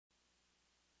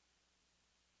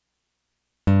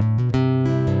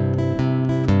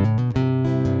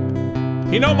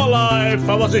In all my life,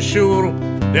 I wasn't sure.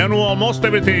 They knew almost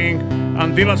everything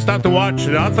until I started to watch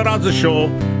the Mehmet Oz show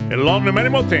and learn many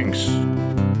more things.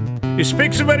 He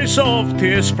speaks very soft, he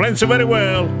explains very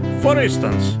well. For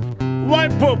instance, why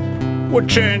poop would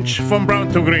change from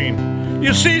brown to green.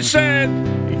 You see, he said,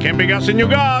 it can be gas in your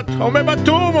gut or maybe a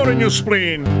tumor in your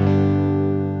spleen.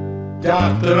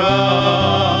 Dr.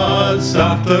 Oz,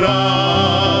 Dr.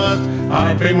 Oz,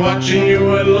 I've been watching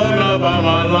you and learn about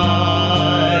my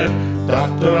life.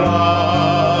 Dr.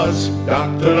 Oz,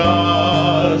 Dr.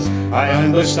 Oz, I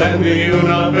understand you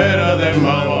now better than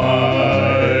my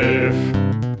wife.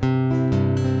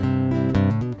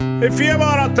 If you have a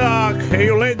heart attack and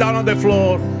you lay down on the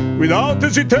floor, without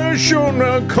hesitation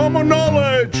and common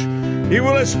knowledge, he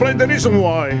will explain the reason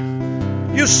why.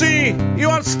 You see, you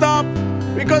are stopped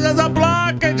because there's a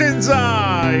blockage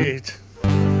inside.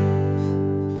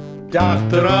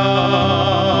 Dr.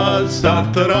 Oz,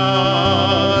 Dr.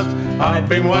 Oz, I've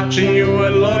been watching you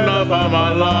and learn about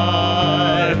my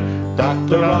life.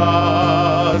 Dr.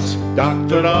 Oz,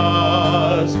 Dr.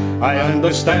 Oz, I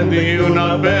understand you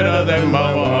now better than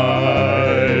my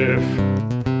wife.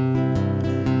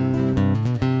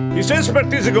 His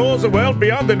expertise goes well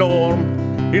beyond the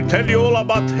norm. He'll tell you all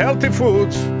about healthy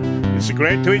foods. It's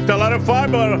great to eat a lot of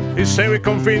fiber, he say with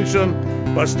conviction,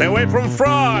 but stay away from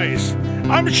fries.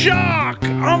 I'm shocked,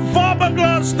 I'm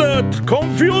flabbergasted,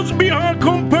 confused beyond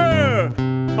compare.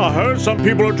 I heard some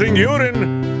people drink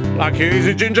urine like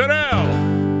easy ginger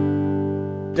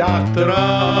ale. Dr.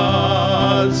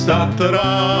 Oz, Dr.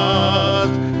 Oz,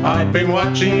 I've been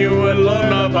watching you and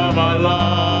learn about my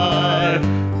life.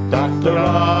 Dr.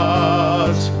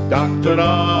 Oz, Dr.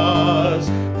 Oz,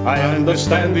 I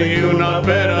understand you now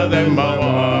better than my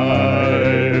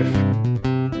wife.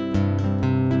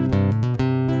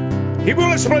 He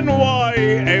will explain why,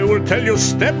 and he will tell you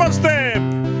step by step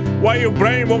why your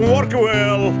brain won't work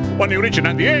well when you reach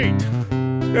 98.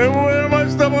 And when my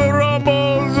stomach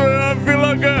rumbles, I feel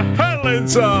like a hell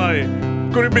inside.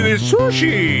 Could it be the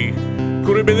sushi?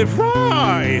 Could it be the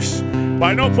fries? But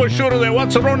I know for sure that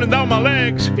what's running down my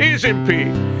legs isn't pee.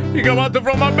 It come out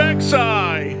from my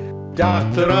backside.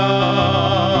 Dr.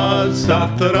 Oz,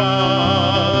 Dr.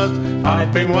 Oz,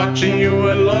 I've been watching you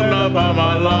and learn about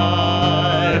my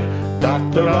life.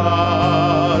 Dr.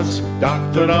 Oz,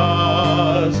 Dr.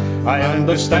 Oz, I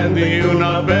understand you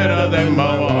now better than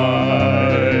my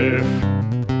wife.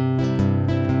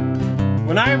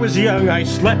 When I was young, I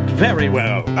slept very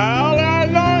well. All I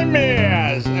know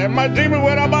is, and my dreaming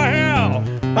went up my hell.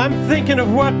 I'm thinking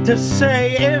of what to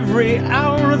say every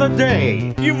hour of the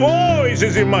day. Your voice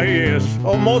is in my ears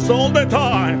almost all the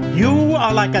time. You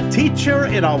are like a teacher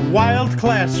in a wild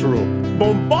classroom.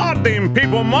 Bombarding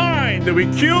people's mind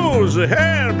with cues,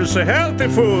 herbs, healthy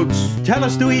foods. Tell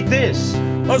us to eat this.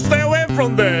 Or stay away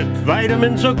from that.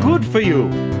 Vitamins are good for you.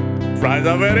 Fries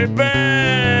are very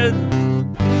bad.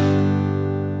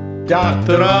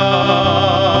 Dr.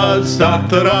 Oz,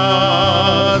 Dr.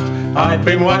 Oz, I've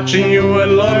been watching you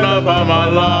and learn about my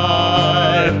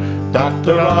life.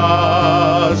 Dr.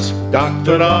 Oz,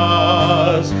 Dr.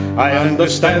 Oz, I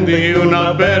understand you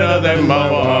now better than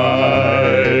my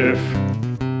wife.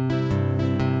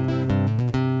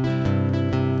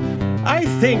 I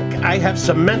think I have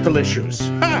some mental issues.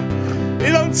 Ha!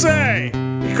 You don't say.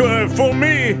 You could have fooled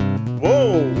me.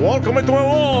 Whoa, welcome into my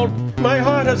world. My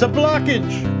heart has a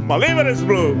blockage. My liver is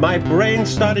blue. My brain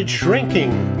started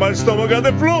shrinking. My stomach got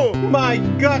the flu. My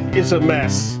gut is a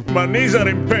mess. My knees are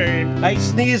in pain. I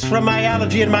sneeze from my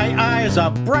allergy and my eyes are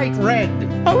bright red.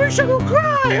 I wish I could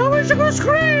cry. I wish I could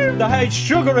scream. The high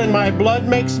sugar in my blood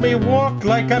makes me walk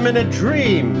like I'm in a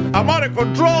dream. I'm out of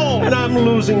control. And I'm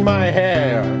losing my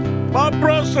hair. My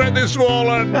prostate is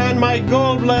swollen. And my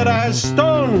gallbladder has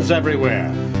stones everywhere.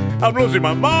 I'm losing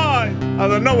my mind. I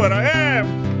don't know where I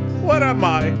am. Where am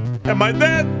I? Am I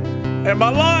dead? Am I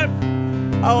alive?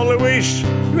 I only wish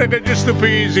that it just to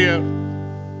be easier.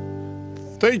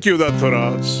 Thank you, Dr.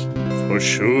 Oz. For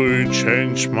sure you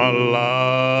changed my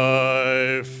life.